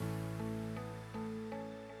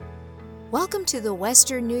Welcome to the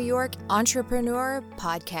Western New York Entrepreneur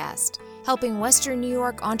Podcast, helping Western New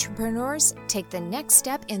York entrepreneurs take the next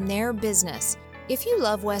step in their business. If you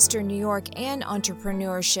love Western New York and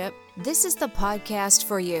entrepreneurship, this is the podcast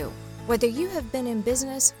for you. Whether you have been in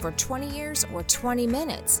business for 20 years or 20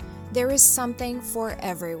 minutes, there is something for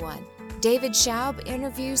everyone. David Schaub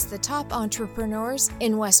interviews the top entrepreneurs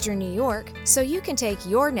in Western New York so you can take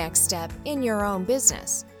your next step in your own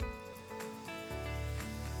business.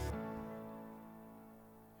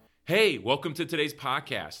 Hey, welcome to today's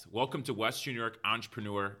podcast. Welcome to Western New York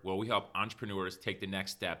Entrepreneur, where we help entrepreneurs take the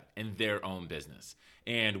next step in their own business.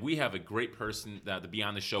 And we have a great person to be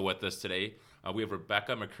on the show with us today. We have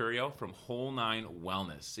Rebecca Mercurio from Whole Nine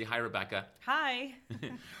Wellness. Say hi, Rebecca. Hi.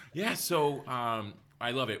 Yeah, so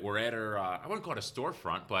I love it. We're at her, I wouldn't call it a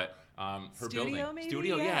storefront, but her Studio, building. maybe?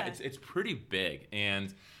 Studio, Yeah. It's pretty big.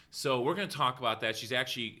 And so we're going to talk about that. She's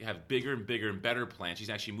actually have bigger and bigger and better plans. She's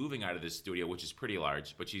actually moving out of this studio, which is pretty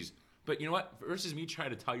large. But you know what? Versus me trying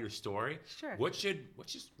to tell your story, Sure. What should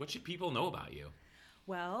people know about you?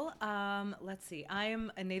 Well, let's see. I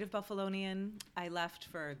am a native Buffalonian. I left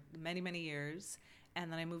for many, many years,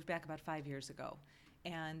 and then I moved back about 5 years ago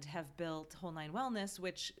and have built Whole Nine Wellness,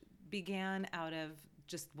 which began out of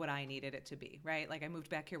just what I needed it to be, right? Like I moved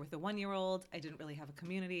back here with a 1-year-old. I didn't really have a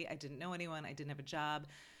community. I didn't know anyone. I didn't have a job.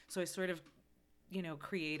 So I sort of,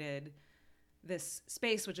 created this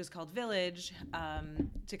space, which is called Village,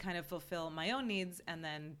 to kind of fulfill my own needs. And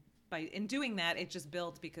then in doing that, it just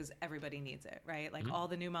built because everybody needs it, right? Like all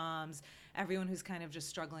the new moms, everyone who's kind of just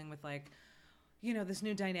struggling with this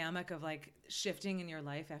new dynamic of like shifting in your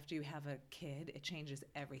life after you have a kid. It changes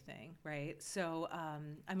everything, right? So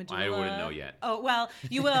I'm a doula. I wouldn't know yet. Oh, well,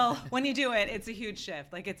 you will. When you do it, it's a huge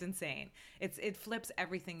shift. Like it's insane. It flips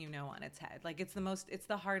everything you know on its head. Like it's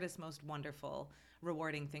the hardest, most wonderful,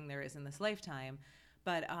 rewarding thing there is in this lifetime.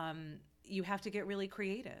 But you have to get really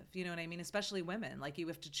creative. You know what I mean? Especially women. Like you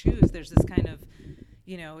have to choose. There's this kind of,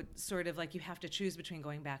 sort of like you have to choose between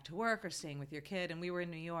going back to work or staying with your kid. And we were in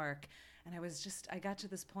New York. And I got to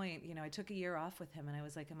this point, I took a year off with him and I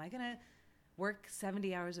was like, am I going to work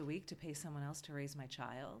 70 hours a week to pay someone else to raise my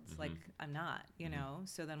child? Mm-hmm. Like, I'm not, know?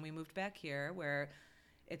 So then we moved back here where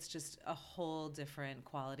it's just a whole different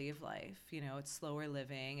quality of life. It's slower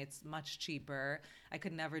living. It's much cheaper. I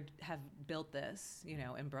could never have built this,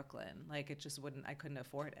 in Brooklyn. Like it just I couldn't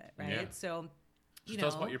afford it. Right. Yeah. So tell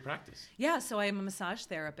us about your practice. Yeah, so I'm a massage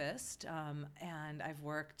therapist, and I've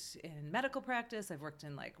worked in medical practice. I've worked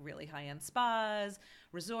in like really high-end spas,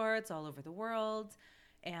 resorts all over the world,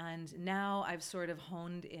 and now I've sort of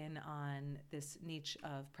honed in on this niche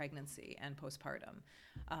of pregnancy and postpartum.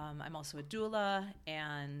 I'm also a doula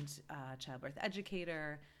and childbirth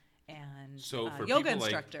educator and yoga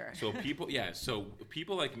instructor. So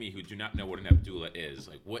people like me who do not know what an doula is,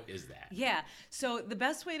 like, what is that? Yeah. So the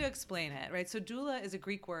best way to explain it, right? So doula is a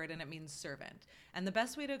Greek word and it means servant. And the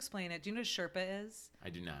best way to explain it, do you know what Sherpa is? I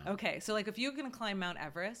do not. Okay. So like if you're going to climb Mount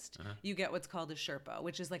Everest, you get what's called a Sherpa,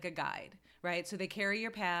 which is like a guide, right? So they carry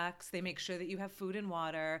your packs. They make sure that you have food and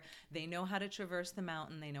water. They know how to traverse the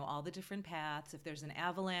mountain. They know all the different paths. If there's an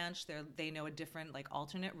avalanche, they know a different like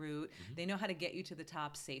alternate route. Mm-hmm. They know how to get you to the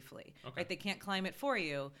top safely. Okay. Right? They can't climb it for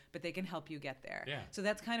you, but they can help you get there. Yeah. So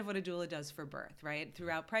that's kind of what a doula does for birth, right?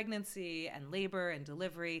 Throughout pregnancy and labor and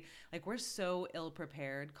delivery, like we're so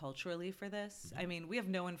ill-prepared culturally for this. Mm-hmm. I mean, we have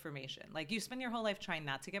no information. Like you spend your whole life trying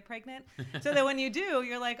not to get pregnant, so that when you do,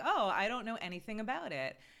 you're like, oh, I don't know anything about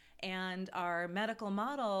it. And our medical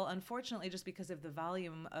model, unfortunately, just because of the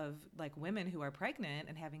volume of like women who are pregnant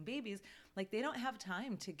and having babies, like they don't have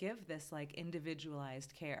time to give this like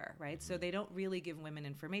individualized care, right? Mm-hmm. So they don't really give women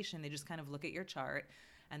information. They just kind of look at your chart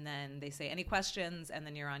and then they say any questions and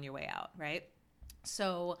then you're on your way out, right?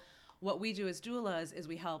 So what we do as doulas is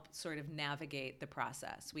we help sort of navigate the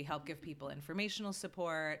process. We help give people informational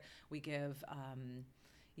support. We give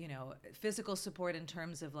physical support in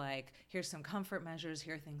terms of like, here's some comfort measures,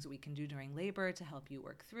 here are things that we can do during labor to help you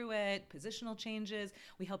work through it, positional changes.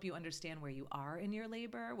 We help you understand where you are in your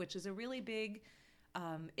labor, which is a really big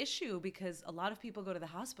issue because a lot of people go to the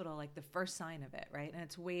hospital like the first sign of it, right? And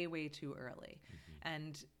it's way, way too early. Mm-hmm.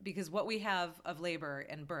 And because what we have of labor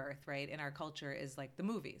and birth, right, in our culture is like the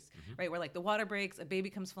movies, right? Where like the water breaks, a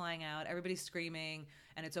baby comes flying out, everybody's screaming,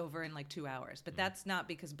 and it's over in like 2 hours. But that's not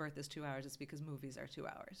because birth is 2 hours, it's because movies are 2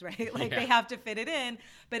 hours, right? Like they have to fit it in.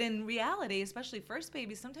 But in reality, especially first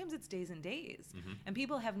babies, sometimes it's days and days. Mm-hmm. And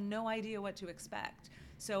people have no idea what to expect.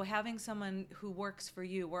 So having someone who works for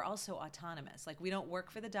you, we're also autonomous. Like we don't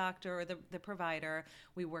work for the doctor or the provider,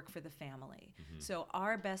 we work for the family. Mm-hmm. So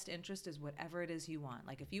our best interest is whatever it is you want.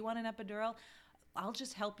 Like if you want an epidural, I'll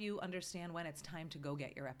just help you understand when it's time to go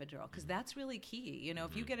get your epidural, because that's really key. You know,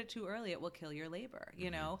 if you get it too early, it will kill your labor,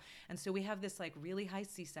 you know? And so we have this like really high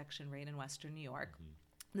C-section rate in Western New York.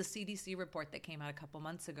 The CDC report that came out a couple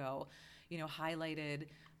months ago, you know, highlighted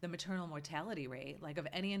the maternal mortality rate. Like of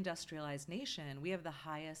any industrialized nation, we have the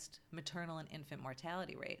highest maternal and infant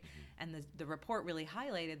mortality rate. And the report really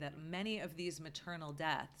highlighted that many of these maternal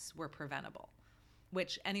deaths were preventable,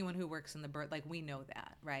 which anyone who works in the birth, like we know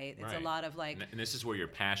that, right? It's a lot of like... And this is where your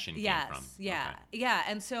passion came from. Yeah, okay. yeah.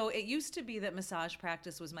 And so it used to be that massage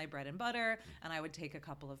practice was my bread and butter, and I would take a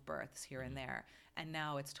couple of births here and there. And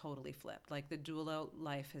now it's totally flipped. Like the doula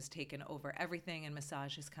life has taken over everything, and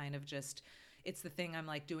massage is kind of just... It's the thing I'm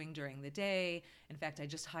like doing during the day. In fact, I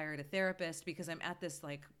just hired a therapist because I'm at this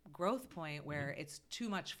like growth point where it's too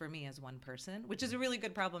much for me as one person, which is a really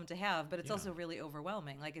good problem to have, but it's also really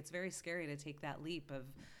overwhelming. Like it's very scary to take that leap of,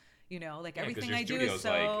 you know, like everything I do is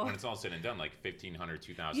so... like, when it's all said and done, like 1,500,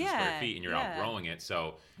 2,000 square feet, and you're outgrowing it.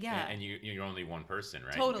 So, and you're only one person,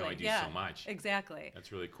 right? Totally. You can only do so much. Exactly.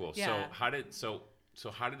 That's really cool. Yeah.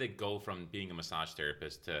 So how did it go from being a massage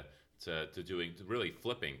therapist to doing, to really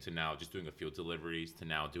flipping to now just doing a few deliveries to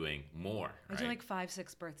now doing more? I do like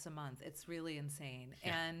 5-6 births a month. It's really insane.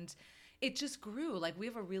 Yeah. And it just grew. Like we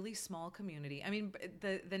have a really small community. I mean,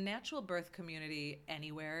 the natural birth community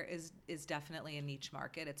anywhere is definitely a niche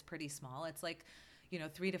market. It's pretty small. It's like, you know,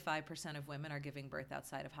 3 to 5% of women are giving birth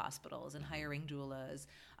outside of hospitals and hiring doulas.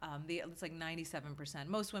 It's like 97%.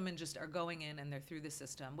 Most women just are going in and they're through the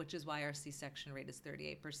system, which is why our C-section rate is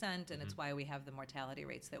 38%, and it's why we have the mortality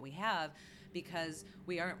rates that we have, because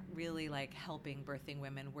we aren't really like helping birthing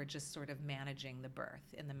women. We're just sort of managing the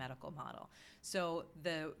birth in the medical model. So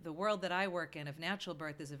the world that I work in of natural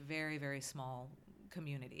birth is a very, very small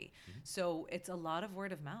community. So it's a lot of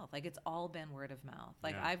word of mouth. Like it's all been word of mouth.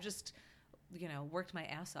 Like I've just... you know, worked my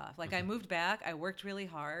ass off. Like I moved back, I worked really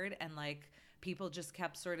hard, and like people just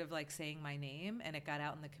kept sort of like saying my name, and it got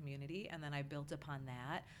out in the community, and then I built upon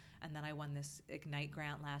that. And then I won this Ignite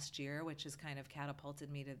grant last year, which has kind of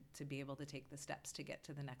catapulted me to be able to take the steps to get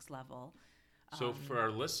to the next level. So for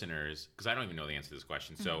our listeners, because I don't even know the answer to this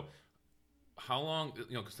question, so how long,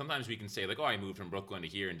 you know, 'cause sometimes we can say like, oh, I moved from Brooklyn to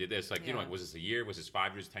here and did this. Like, you know, was this a year? Was this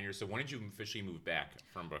 5 years, 10 years? So when did you officially move back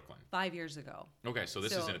from Brooklyn? 5 years ago. Okay, so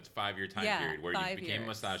this is a 5-year time period where you became a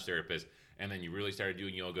massage therapist, and then you really started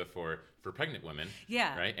doing yoga for pregnant women.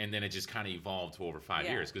 Yeah. Right? And then it just kind of evolved to over 5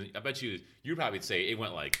 years. Because I bet you probably say it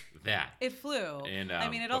went like that. It flew. And I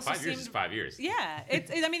mean, it also 5 years is 5 years. Yeah.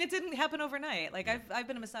 I mean, it didn't happen overnight. Like I've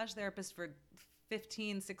been a massage therapist for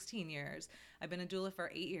 15, 16 years. I've been a doula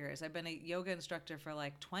for 8 years. I've been a yoga instructor for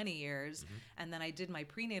like 20 years. And then I did my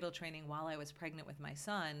prenatal training while I was pregnant with my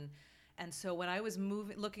son. And so when I was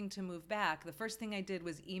looking to move back, the first thing I did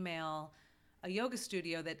was email a yoga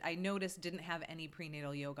studio that I noticed didn't have any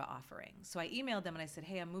prenatal yoga offerings. So I emailed them and I said,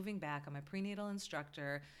 hey, I'm moving back. I'm a prenatal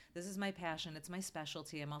instructor. This is my passion. It's my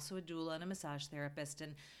specialty. I'm also a doula and a massage therapist.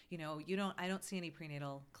 And, you know, I don't see any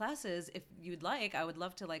prenatal classes. If you'd like, I would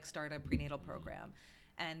love to like start a prenatal program.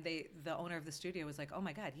 And the owner of the studio was like, oh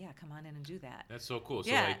my God, yeah, come on in and do that. That's so cool.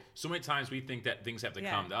 So like, so many times we think that things have to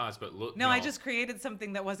come to us, but look. No, I just created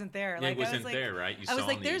something that wasn't there. It wasn't there, right? I was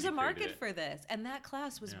like, there's a market for this. And that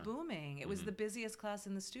class was booming. It was the busiest class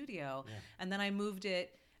in the studio. Yeah. And then I moved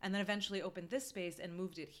it, and then eventually opened this space and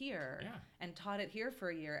moved it here and taught it here for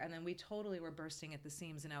a year. And then we totally were bursting at the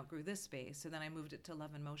seams and outgrew this space. So then I moved it to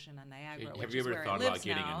Love in Motion on Niagara, Have you ever thought about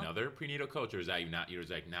getting another prenatal coach, or is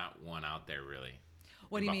that not one out there really?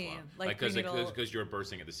 What do you mean? Like because you're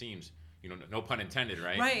bursting at the seams. You know, no pun intended,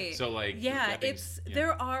 right? Right. So like,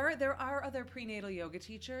 there are other prenatal yoga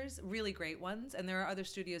teachers, really great ones, and there are other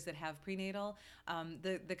studios that have prenatal.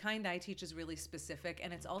 The kind I teach is really specific,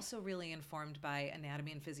 and it's also really informed by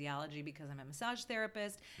anatomy and physiology because I'm a massage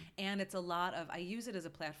therapist, and it's I use it as a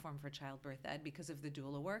platform for childbirth ed because of the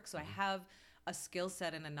doula work. So I have a skill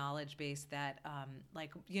set and a knowledge base that,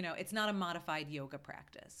 it's not a modified yoga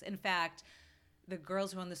practice. In fact, the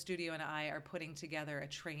girls who own the studio and I are putting together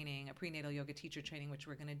a prenatal yoga teacher training, which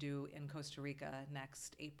we're going to do in Costa Rica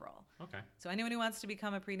next April. Okay. So anyone who wants to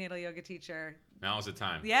become a prenatal yoga teacher, now's the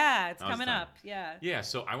time. Yeah, it's coming up. Yeah. Yeah.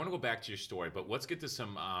 So I want to go back to your story, but let's get to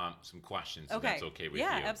some questions. If that's okay with you.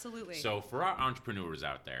 Yeah, absolutely. So for our entrepreneurs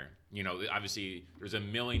out there, you know, obviously there's a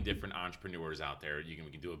million different entrepreneurs out there. We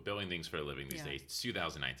can do a billion things for a living these days. It's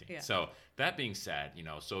 2019. Yeah. So that being said, you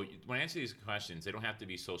know, so when I answer these questions, they don't have to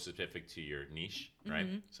be so specific to your niche, right?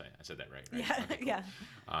 So I said that right? Yeah. Okay, cool. Yeah.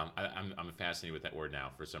 I'm fascinated with that word now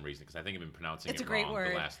for some reason because I think I've been pronouncing it wrong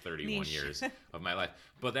the last 31 years of my life.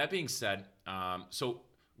 But that being said, so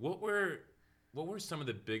what were some of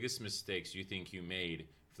the biggest mistakes you think you made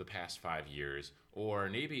for the past 5 years, or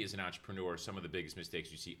maybe as an entrepreneur, some of the biggest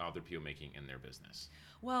mistakes you see other people making in their business?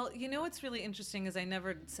 Well, you know what's really interesting is I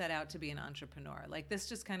never set out to be an entrepreneur. Like this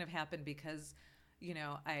just kind of happened because, you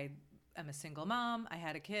know, I'm a single mom. I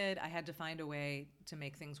had a kid. I had to find a way to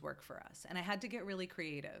make things work for us. And I had to get really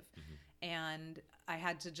creative. And I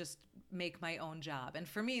had to just make my own job. And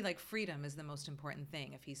for me, like freedom is the most important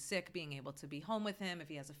thing. If he's sick, being able to be home with him. If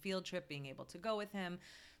he has a field trip, being able to go with him.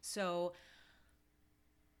 So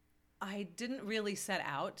I didn't really set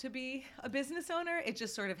out to be a business owner. It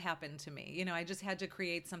just sort of happened to me. You know, I just had to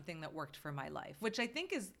create something that worked for my life, which I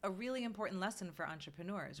think is a really important lesson for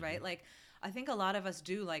entrepreneurs, right? Like, I think a lot of us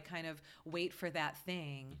do like kind of wait for that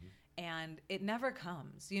thing and it never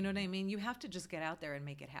comes. You know what I mean? You have to just get out there and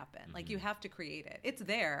make it happen. Like you have to create it. It's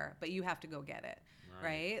there, but you have to go get it.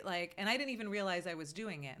 Right? Like, and I didn't even realize I was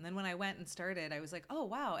doing it. And then when I went and started, I was like, oh,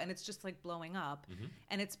 wow. And it's just like blowing up.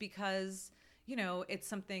 And it's because, you know, it's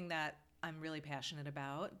something that I'm really passionate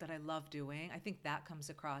about, that I love doing. I think that comes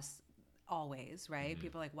across always, right?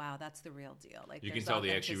 People are like, wow, that's the real deal. Like you can tell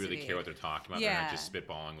they actually really care what they're talking about. They're not just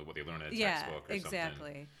spitballing with what they learned in a textbook or exactly.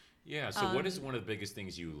 something. Yeah. So what is one of the biggest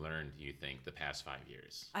things you learned, do you think, the past 5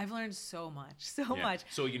 years? I've learned so much. Much.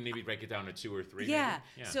 So you maybe break it down to 2 or 3? Yeah.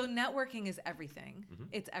 So networking is everything.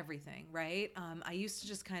 It's everything, right? I used to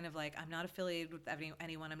just kind of like, I'm not affiliated with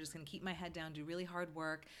anyone. I'm just going to keep my head down, do really hard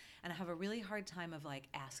work. And I have a really hard time of like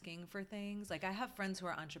asking for things. Like I have friends who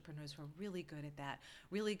are entrepreneurs who are really good at that,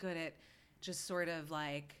 really good at just sort of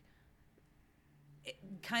like,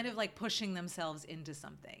 kind of like pushing themselves into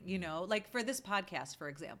something, you know, like for this podcast, for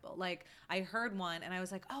example, like I heard one and I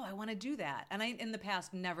was like, oh, I want to do that. And I, in the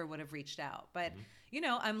past, never would have reached out. But, you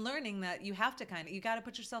know, I'm learning that you have to you got to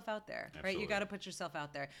put yourself out there, right? You got to put yourself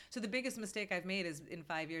out there. So the biggest mistake I've made is in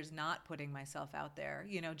 5 years, not putting myself out there,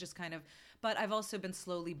 you know, just kind of, but I've also been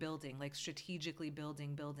slowly building, like strategically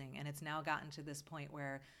building. And it's now gotten to this point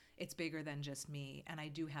where it's bigger than just me. And I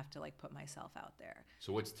do have to like put myself out there.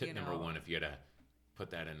 So what's tip number one if you had to put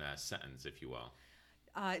that in a sentence, if you will?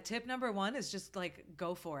 Tip number one is just like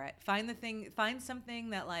go for it. Find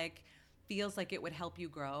something that like feels like it would help you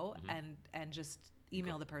grow, and just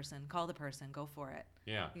email the person, call the person, go for it.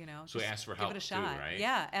 Yeah. You know, so ask for help give it a shot. too, right?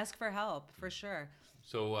 Yeah, ask for help for sure.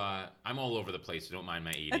 So I'm all over the place, so don't mind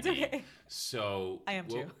my ADD. That's okay. So I am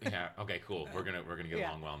too. Yeah. Okay. Cool. We're gonna get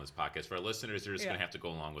along well on this podcast. For our listeners, they're just gonna have to go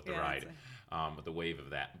along with the ride, with the wave of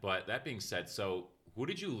that. But that being said, so who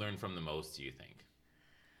did you learn from the most, do you think?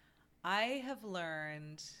 I have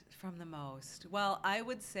learned from the most. Well, I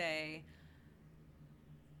would say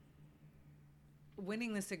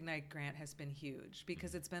winning this Ignite grant has been huge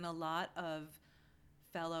because it's been a lot of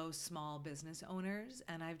fellow small business owners,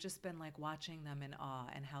 and I've just been like watching them in awe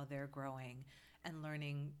and how they're growing and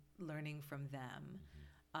learning from them.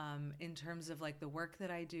 In terms of like the work that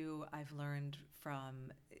I do, I've learned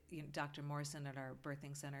from Dr. Morrison at our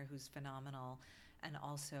birthing center, who's phenomenal, and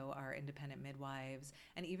also our independent midwives,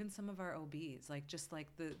 and even some of our OBs, like just like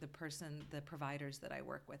the providers that I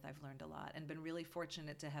work with, I've learned a lot and been really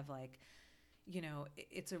fortunate to have like, you know,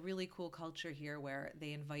 it's a really cool culture here where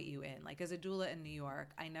they invite you in. Like as a doula in New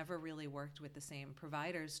York, I never really worked with the same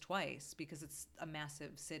providers twice because it's a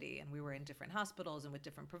massive city and we were in different hospitals and with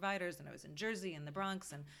different providers, and I was in Jersey and the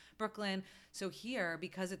Bronx and Brooklyn. So here,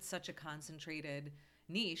 because it's such a concentrated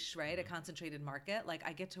niche, right? A concentrated market. Like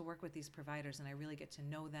I get to work with these providers and I really get to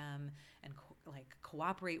know them and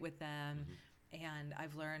cooperate with them. And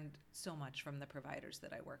I've learned so much from the providers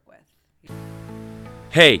that I work with.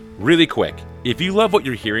 Hey, really quick. If you love what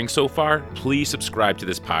you're hearing so far, please subscribe to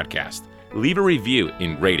this podcast. Leave a review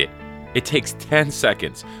and rate it. It takes 10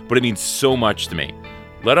 seconds, but it means so much to me.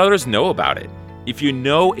 Let others know about it. If you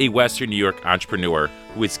know a Western New York entrepreneur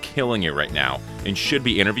who is killing it right now and should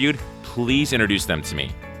be interviewed, please introduce them to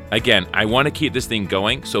me. Again, I want to keep this thing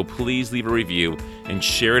going, so please leave a review and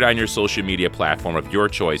share it on your social media platform of your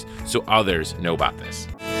choice so others know about this.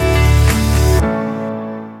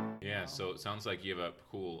 Yeah, so it sounds like you have a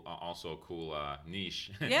cool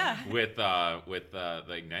niche. Yeah. with the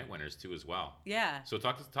Ignite winners too as well. Yeah. So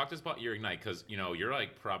talk to us about your Ignite, because you're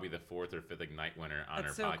like probably the 4th or 5th Ignite winner on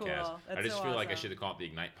That's our so podcast. Cool. That's I just so feel awesome. like I should have called it the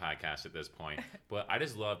Ignite podcast at this point. But I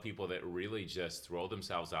just love people that really just throw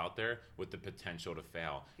themselves out there with the potential to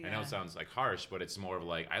fail. Yeah. I know it sounds like harsh, but it's more of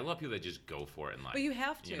like, I love people that just go for it in life. But you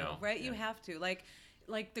have to, right? Yeah. You have to.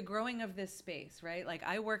 Like the growing of this space, right? Like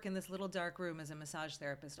I work in this little dark room as a massage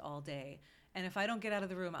therapist all day. And if I don't get out of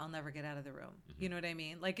the room, I'll never get out of the room. You know what I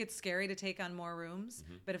mean? Like it's scary to take on more rooms,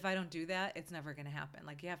 but if I don't do that, it's never going to happen.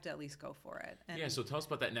 Like you have to at least go for it. And so tell us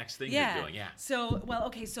about that next thing you're doing. Yeah. So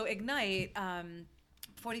Ignite,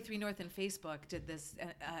 43 North and Facebook did this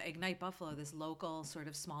Ignite Buffalo, this local sort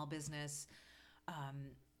of small business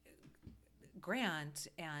grant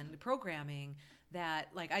and programming that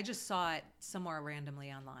like I just saw it somewhere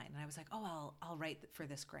randomly online, and I was like, oh, I'll write for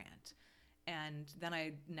this grant. And then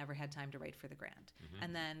I never had time to write for the grant.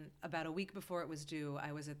 And then about a week before it was due,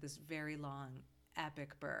 I was at this very long,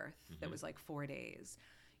 epic birth that was like 4 days,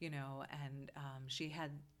 you know, and she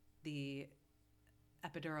had the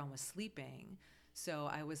epidural and was sleeping. So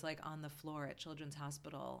I was like on the floor at Children's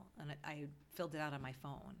Hospital, and I filled it out on my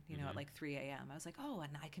phone, you know, at like 3 a.m. I was like, oh,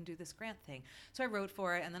 and I can do this grant thing. So I wrote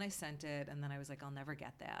for it, and then I sent it, and then I was like, I'll never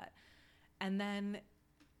get that. And then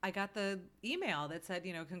I got the email that said,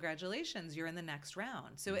 you know, congratulations, you're in the next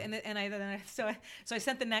round. So so I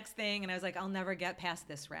sent the next thing, and I was like, I'll never get past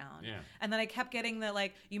this round. Yeah. And then I kept getting the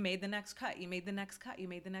like, you made the next cut, you made the next cut, you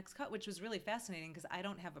made the next cut, which was really fascinating because I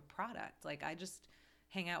don't have a product. Like I just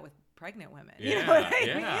hang out with pregnant women. Yeah, you know what I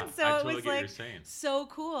yeah. mean? So I it totally was get what like you're saying. so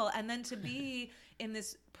cool. And then to be in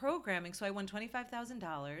this programming, so I won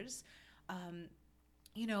 $25,000,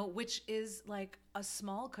 you know, which is like a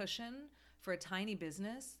small cushion for a tiny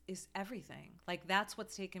business is everything. Like that's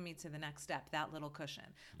what's taken me to the next step, that little cushion.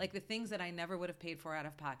 Like the things that I never would have paid for out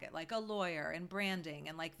of pocket, like a lawyer and branding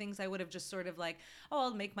and like things I would have just sort of like, oh,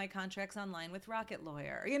 I'll make my contracts online with Rocket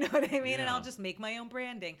Lawyer. You know what I mean? Yeah. And I'll just make my own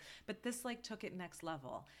branding. But this like took it next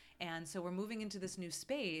level. And so we're moving into this new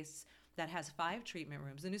space that has 5 treatment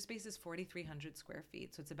rooms. The new space is 4,300 square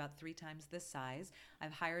feet, so it's about 3 times this size.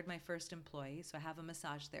 I've hired my first employee, so I have a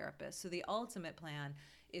massage therapist. So the ultimate plan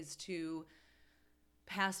is to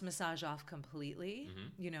pass massage off completely,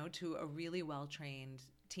 you know, to a really well-trained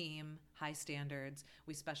team, high standards.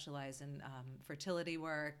 We specialize in fertility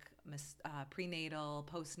work, prenatal,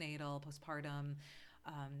 postnatal, postpartum,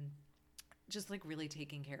 just like really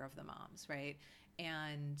taking care of the moms, right?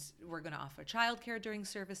 And we're going to offer childcare during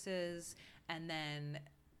services. And then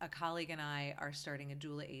a colleague and I are starting a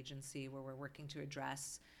doula agency where we're working to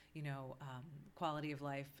address, you know, quality of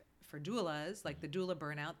life for doulas, like the doula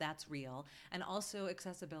burnout, that's real, and also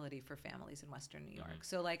accessibility for families in Western New York.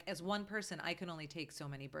 So like as one person, I can only take so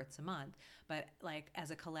many births a month, but like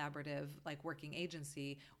as a collaborative, like working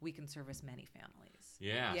agency, we can service many families.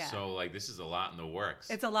 Yeah. So like this is a lot in the works.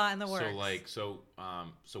 It's a lot in the works. So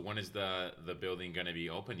when is the building going to be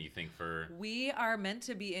open, you think, for? We are meant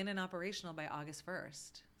to be in and operational by August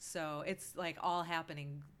 1st. So it's like all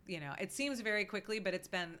happening, you know, it seems very quickly, but it's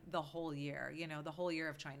been the whole year, you know, the whole year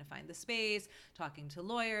of trying to find the space, talking to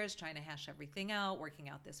lawyers, trying to hash everything out, working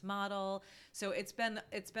out this model. So it's been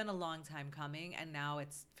a long time coming, and now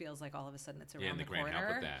it feels like all of a sudden it's around the corner. grant help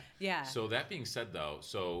with that. Yeah. So that being said, though,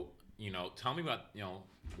 you know, tell me about, you know,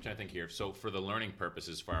 I'm trying to think here. So for the learning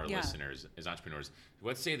purposes for our listeners as entrepreneurs,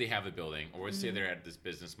 let's say they have a building, or let's say they're at this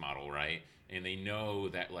business model, right? And they know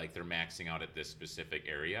that like they're maxing out at this specific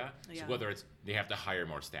area. So whether it's they have to hire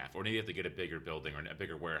more staff, or they have to get a bigger building or a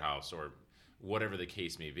bigger warehouse, or whatever the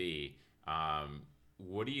case may be.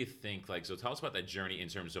 What do you think? Like, so tell us about that journey in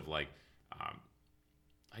terms of like,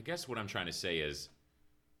 I guess what I'm trying to say is,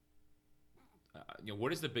 you know,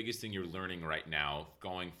 what is the biggest thing you're learning right now,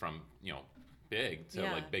 going from, you know, big to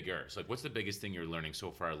like bigger? So like, what's the biggest thing you're learning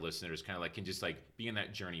so far? Our listeners kind of like can just like be in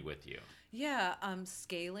that journey with you. Yeah,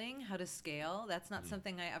 scaling, how to scale. That's not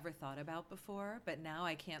something I ever thought about before, but now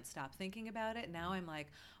I can't stop thinking about it. Now I'm like,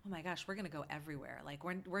 oh my gosh, we're gonna go everywhere. Like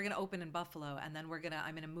we're gonna open in Buffalo, and then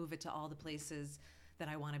I'm gonna move it to all the places that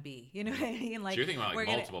I want to be. You know what I mean? Like, so you're thinking about like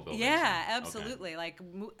multiple buildings. Yeah, absolutely. Okay.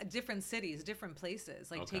 Like different cities, different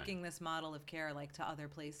places. Like taking this model of care like to other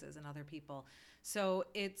places and other people. So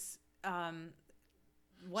it's what I'm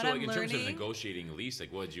learning. So like in terms of negotiating a lease,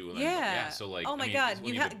 like what did you? Yeah. So like, oh my God,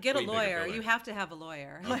 get a lawyer. You have to have a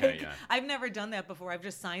lawyer. Okay, like I've never done that before. I've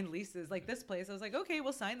just signed leases. Like this place, I was like, okay,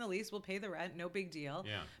 we'll sign the lease. We'll pay the rent. No big deal.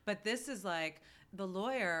 Yeah. But this is like, the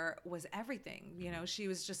lawyer was everything. You know, she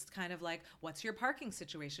was just kind of like, what's your parking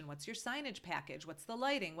situation? What's your signage package? What's the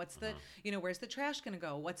lighting? What's the, you know, where's the trash going to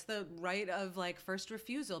go? What's the right of like first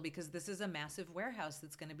refusal? Because this is a massive warehouse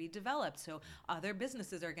that's going to be developed. So other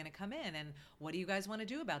businesses are going to come in. And what do you guys want to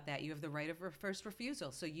do about that? You have the right of first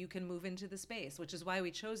refusal. So you can move into the space, which is why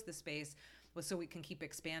we chose the space, was so we can keep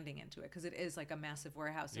expanding into it, because it is like a massive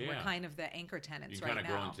warehouse, and we're kind of the anchor tenants right now. You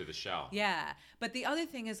kind of grow into the shell. Yeah. But the other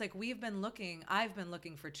thing is like I've been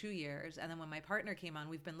looking for 2 years, and then when my partner came on,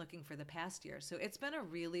 we've been looking for the past year. So it's been a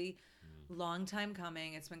really long time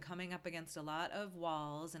coming. It's been coming up against a lot of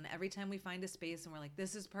walls, and every time we find a space and we're like,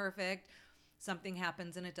 this is perfect, something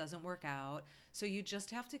happens and it doesn't work out. So you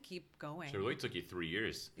just have to keep going. So it really took you 3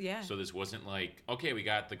 years. Yeah. So this wasn't like, okay, we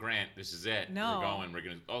got the grant. This is it. No. We're going. We're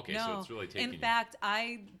going to, okay, No. so it's really taking In fact,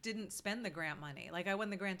 I didn't spend the grant money. Like I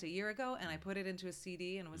won the grant a year ago and I put it into a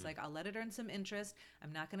CD and was like, I'll let it earn some interest.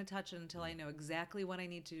 I'm not going to touch it until I know exactly what I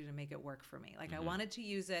need to do to make it work for me. Like I wanted to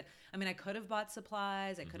use it. I mean, I could have bought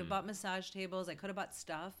supplies. I could have bought massage tables. I could have bought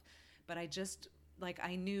stuff, but I just, like,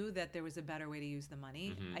 I knew that there was a better way to use the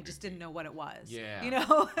money. I just didn't know what it was. Yeah. You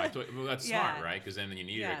know? I thought, well, that's Yeah. smart, right? Because then you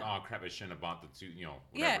need Yeah. like, oh crap, I shouldn't have bought the two, Yeah,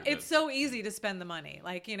 whatever. it's so easy to spend the money.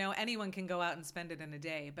 Like, you know, anyone can go out and spend it in a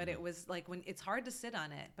day, but it was like when it's hard to sit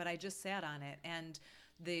on it, but I just sat on it. And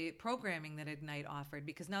the programming that Ignite offered,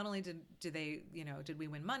 because not only did they, you know, did we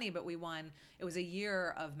win money, but we won, it was a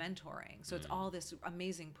year of mentoring. So it's all this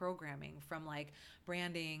amazing programming from like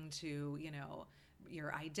branding to, you know,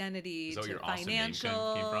 your identity So to your awesome name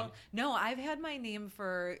financial. came from? No, I've had my name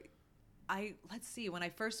for, let's see, when I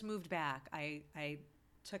first moved back, I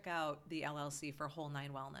took out the LLC for Whole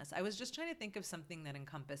Nine Wellness. I was just trying to think of something that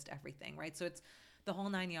encompassed everything, right? So it's the whole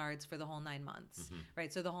 9 yards for the whole 9 months,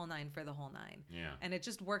 right? So the whole 9 for the whole 9. Yeah. And it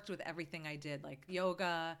just worked with everything I did, like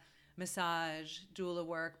yoga, massage, doula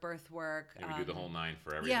work, birth work. Yeah, we do the whole 9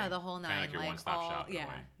 for everything. Yeah, the whole 9. Kind of like your one-stop shop in a Yeah,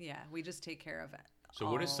 way. yeah. We just take care of it. So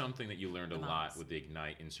what is all something that you learned a the lot moms. with the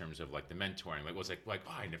Ignite in terms of like the mentoring? Like, was like,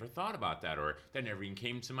 oh, I never thought about that, or that never even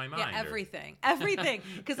came to my mind. Yeah, or- everything.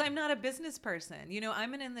 Because I'm not a business person. You know,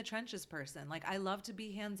 I'm an in the trenches person. Like, I love to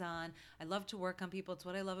be hands-on. I love to work on people. It's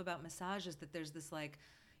what I love about massage is that there's this like,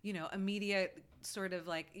 you know, immediate sort of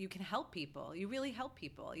like, you can help people. You really help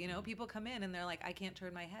people. You know, people come in and they're like, I can't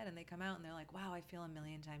turn my head. And they come out and they're like, wow, I feel a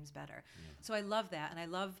million times better. So I love that. And I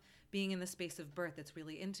love being in the space of birth. It's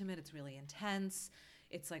really intimate. It's really intense.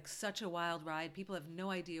 It's like such a wild ride. People have no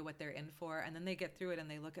idea what they're in for. And then they get through it and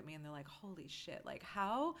they look at me and they're like, holy shit, like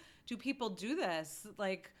how do people do this?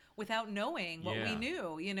 Like without knowing what we Yeah.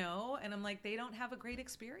 knew, you know? And I'm like, they don't have a great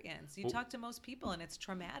experience. You talk to most people and it's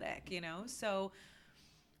traumatic, you know? So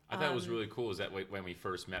I thought it was really cool is that when we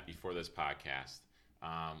first met before this podcast,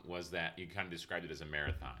 was that you kind of described it as a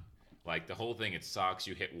marathon. Like the whole thing, it sucks.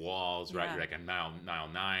 You hit walls, right? Yeah. You're like at mile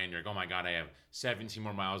 9. You're like, oh my God, I have 17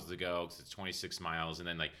 more miles to go because it's 26 miles. And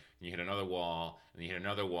then like you hit another wall and you hit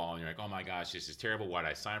another wall and you're like, oh my gosh, this is terrible. Why did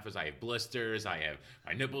I sign up for this? I have blisters. My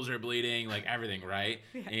nipples are bleeding, like everything, right?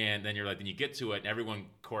 Yeah. And then you're like, then you get to it and everyone,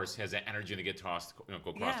 of course, has that energy to get tossed, go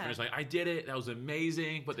across the finish. Like, I did it. That was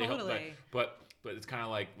amazing. But Totally. But it's kind of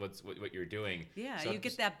like what you're doing. yeah, So you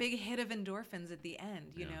get that big hit of endorphins at the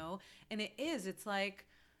end, you know? And it's like,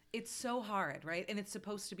 it's so hard, right? And it's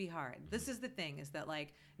supposed to be hard. This is the thing, is that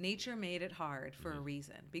like nature made it hard for a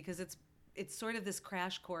reason, because it's sort of this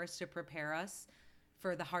crash course to prepare us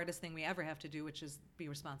for the hardest thing we ever have to do, which is be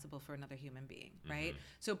responsible for another human being, right?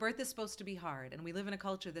 So birth is supposed to be hard, and we live in a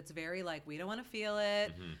culture that's very like, we don't want to feel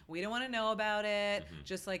it, we don't want to know about it,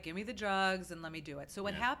 just like give me the drugs and let me do it. So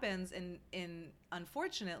what happens in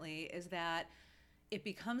unfortunately is that it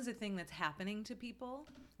becomes a thing that's happening to people,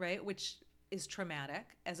 right? Which is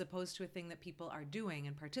traumatic, as opposed to a thing that people are doing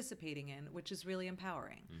and participating in, which is really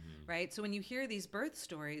empowering, right? So when you hear these birth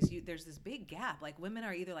stories, there's this big gap. Like women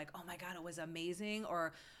are either like, oh my God, it was amazing,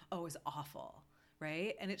 or oh, it was awful,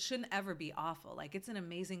 right? And it shouldn't ever be awful. Like it's an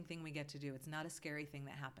amazing thing we get to do. It's not a scary thing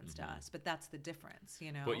that happens to us, but that's the difference,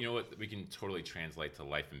 you know? But you know what? We can totally translate to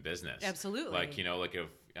life and business. Absolutely. Like, you know, like if,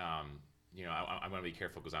 you know, I want to be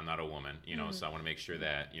careful because I'm not a woman, you know, so I want to make sure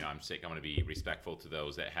that, you know, I want to be respectful to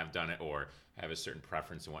those that have done it or have a certain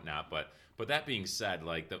preference and whatnot. But that being said,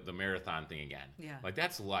 like the marathon thing again, like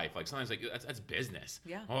that's life. Like sometimes like that's business.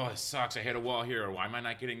 Yeah. Oh, it sucks. I hit a wall here, or why am I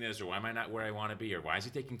not getting this, or why am I not where I want to be, or why is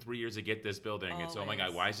it taking 3 years to get this building? And so, oh my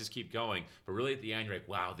God, why does this keep going? But really at the end, you're like,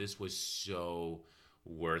 wow, this was so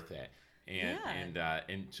worth it. And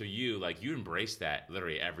so you embrace that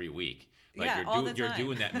literally every week. Like you're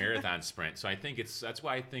doing that marathon sprint. So I think that's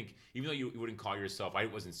why I think even though you wouldn't call yourself, I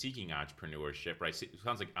wasn't seeking entrepreneurship, right? It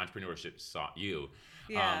sounds like entrepreneurship sought you.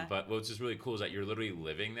 Yeah. But what's just really cool is that you're literally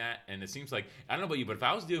living that. And it seems like, I don't know about you, but if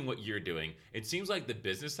I was doing what you're doing, it seems like the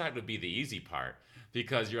business side would be the easy part.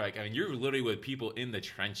 Because you're like, I mean, you're literally with people in the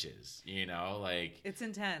trenches, you know, like it's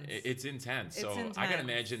intense. It's intense. So I can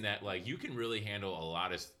imagine that, like, you can really handle a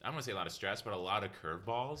lot of, I don't want to say a lot of stress, but a lot of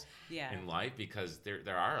curveballs in life because there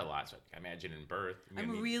are a lot. So I imagine in birth.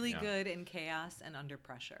 I'm really good in chaos and under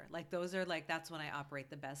pressure. Like those are like, that's when I operate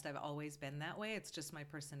the best. I've always been that way. It's just my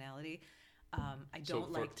personality. I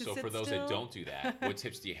don't like to sit still. So for those that don't do that, what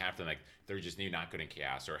tips do you have to like? They're just not good in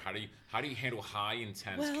chaos, or how do you handle high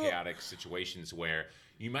intense chaotic situations where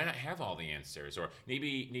you might not have all the answers, or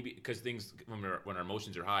maybe because things when our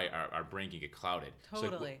emotions are high, our brain can get clouded.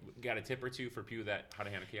 Totally. So, got a tip or two for people that how to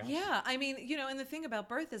handle chaos? Yeah, I mean, and the thing about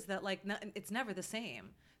birth is that like it's never the same.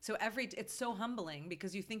 So it's so humbling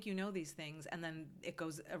because you think you know these things and then it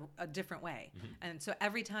goes a different way. And so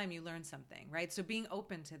every time you learn something, right? So being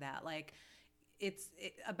open to that, like it's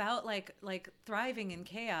about like thriving in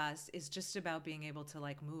chaos is just about being able to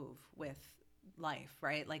like move with life,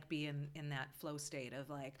 right? Like be in that flow state of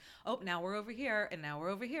like, oh, now we're over here and now we're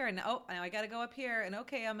over here and now I got to go up here and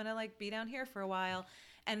okay, I'm going to like be down here for a while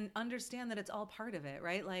and understand that it's all part of it,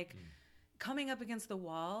 right? Like coming up against the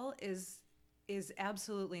wall is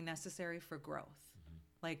absolutely necessary for growth.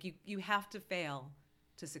 Like you have to fail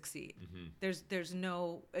to succeed. There's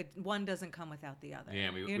no one doesn't come without the other.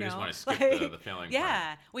 Yeah, we just want to skip the failing part.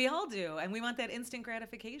 Yeah, we all do, and we want that instant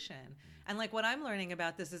gratification. And like what I'm learning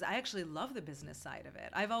about this is I actually love the business side of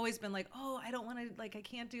it. I've always been like, oh, I don't want to, like, I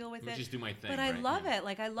can't deal with it. Just do my thing. But I love it.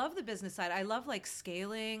 Like I love the business side. I love like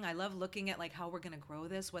scaling. I love looking at like how we're going to grow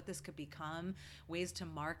this, what this could become, ways to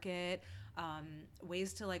market,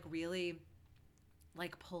 ways to like really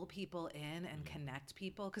like pull people in and connect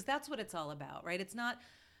people, because that's what it's all about, right? It's not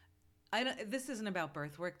this isn't about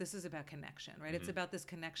birth work. This is about connection, right? It's about this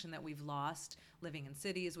connection that we've lost living in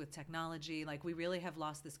cities with technology. Like we really have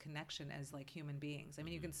lost this connection as like human beings. I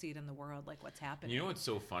mean, you can see it in the world, like what's happening. You know what's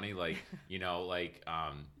so funny? Like, like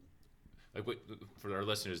for our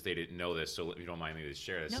listeners, they didn't know this, so if you don't mind me to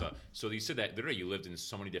share this. No. So you said that literally you lived in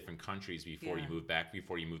so many different countries before you moved back,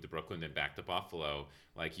 before you moved to Brooklyn, then back to Buffalo.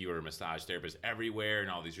 Like you were a massage therapist everywhere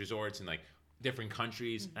and all these resorts and like different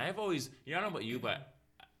countries. And I've always, I don't know about you, but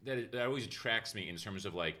that always attracts me in terms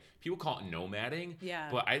of like people call it nomading. Yeah.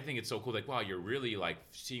 But I think it's so cool. Like, wow, you're really like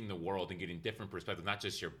seeing the world and getting different perspectives, not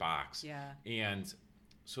just your box. Yeah. And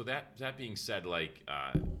so that being said, like,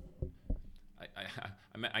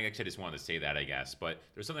 I actually just wanted to say that, I guess, but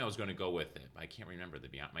there's something I was going to go with it. But I can't remember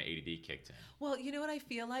my ADD kicked in. Well, you know what I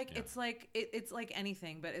feel like? Yeah. It's like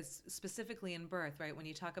anything, but it's specifically in birth, right? When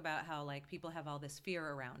you talk about how like people have all this fear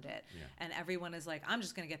around it, and everyone is like, I'm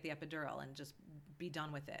just going to get the epidural and just be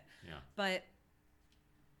done with it. Yeah. But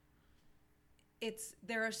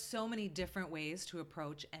there are so many different ways to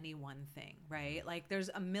approach any one thing, right? Like there's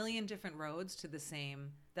a million different roads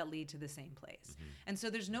that lead to the same place. And so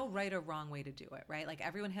there's no right or wrong way to do it, right? Like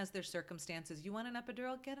everyone has their circumstances. You want an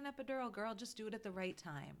epidural? Get an epidural, girl. Just do it at the right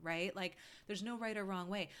time, right? Like there's no right or wrong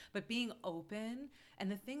way. But being open, and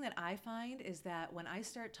the thing that I find is that when I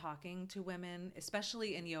start talking to women,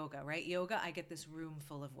 especially in yoga, right? Yoga, I get this room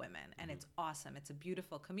full of women, and it's awesome. It's a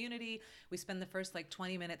beautiful community. We spend the first like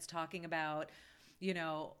 20 minutes talking about,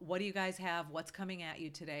 what do you guys have? What's coming at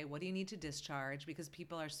you today? What do you need to discharge? Because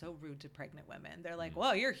people are so rude to pregnant women. They're like,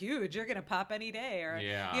 well, you're huge. You're going to pop any day. Or,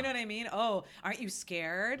 you know what I mean? Oh, aren't you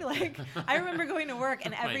scared? Like, I remember going to work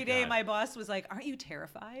and every day my boss was like, aren't you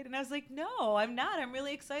terrified? And I was like, no, I'm not. I'm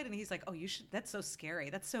really excited. And he's like, oh, you should. That's so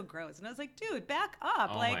scary. That's so gross. And I was like, dude, back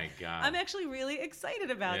up. Oh like, my God. I'm actually really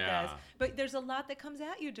excited about this. But there's a lot that comes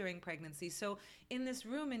at you during pregnancy. So in this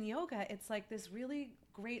room in yoga, it's like this really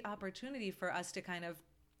great opportunity for us to kind of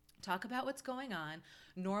talk about what's going on,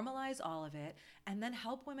 normalize all of it, and then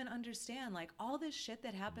help women understand like all this shit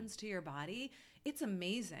that happens to your body. It's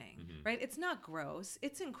amazing, right? It's not gross.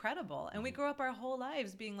 It's incredible. And we grow up our whole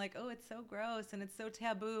lives being like, oh, it's so gross and it's so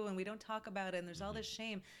taboo and we don't talk about it and there's all this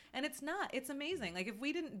shame. And it's not. It's amazing. Like if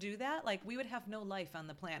we didn't do that, like we would have no life on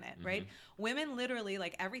the planet, right? Women literally,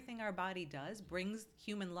 like everything our body does brings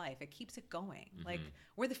human life. It keeps it going. Like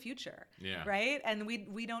we're the future, right? And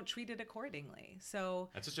we don't treat it accordingly. So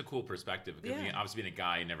that's such a cool perspective. Because obviously being a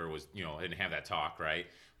guy, I never was, I didn't have that talk, right?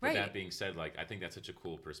 But that being said, like I think that's such a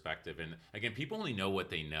cool perspective. And again, people only know what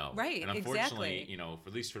they know. Right. And unfortunately,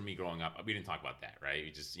 at least for me growing up, we didn't talk about that, right? We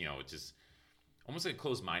just, it's just almost like a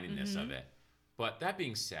closed-mindedness of it. But that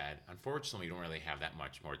being said, unfortunately, we don't really have that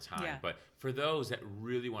much more time. Yeah. But for those that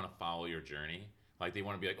really want to follow your journey, like they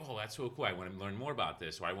want to be like, oh, that's so cool. I want to learn more about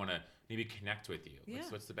this, or I want to maybe connect with you. Yeah.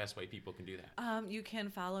 What's the best way people can do that? You can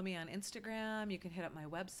follow me on Instagram. You can hit up my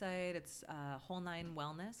website. It's Whole9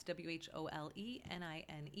 Wellness,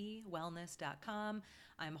 WHOLENINE wellness.com.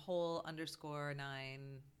 I'm Whole_9.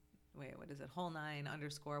 Wait, what is it?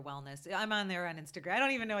 Whole9_wellness. I'm on there on Instagram. I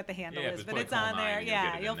don't even know what the handle is, but it's on there.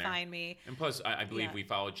 Yeah, you'll find me. And plus, I believe we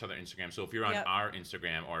follow each other on Instagram. So if you're on our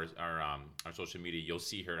Instagram or our social media, you'll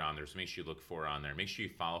see her on there. So make sure you look for her on there. Make sure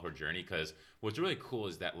you follow her journey, because what's really cool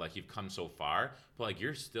is that like you've come so far, but like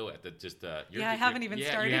you're still at I haven't even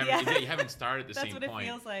started yet. You haven't started at the same point. That's what it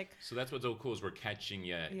feels like. So that's what's so cool is we're catching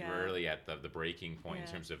you early at the breaking point in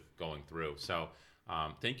terms of going through. So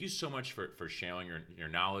Thank you so much for sharing your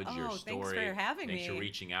knowledge, your story. Thanks for having me. Thanks for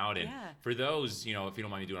reaching out. And for those, if you don't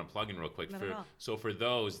mind me doing a plug-in real quick. So for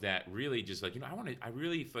those that really just like, I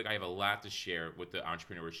really feel like I have a lot to share with the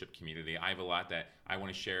entrepreneurship community. I have a lot that I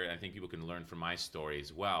want to share, and I think people can learn from my story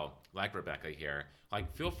as well, like Rebecca here.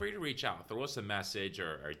 Like, feel free to reach out. Throw us a message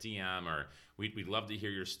or DM, or we'd love to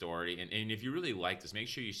hear your story. And if you really like this, make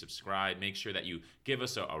sure you subscribe. Make sure that you give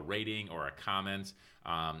us a rating or a comment.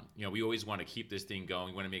 We always want to keep this thing going.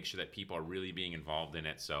 We want to make sure that people are really being involved in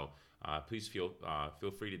it. So please feel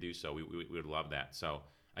free to do so. We would love that. So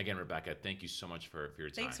again, Rebecca, thank you so much for your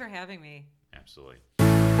time. Thanks for having me. Absolutely.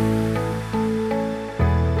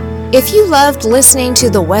 If you loved listening to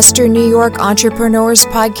the Western New York Entrepreneurs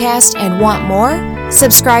Podcast and want more,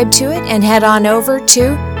 subscribe to it and head on over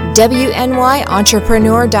to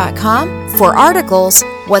WNYentrepreneur.com for articles,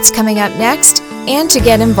 what's coming up next, and to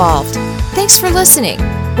get involved. Thanks for listening.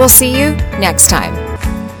 We'll see you next time.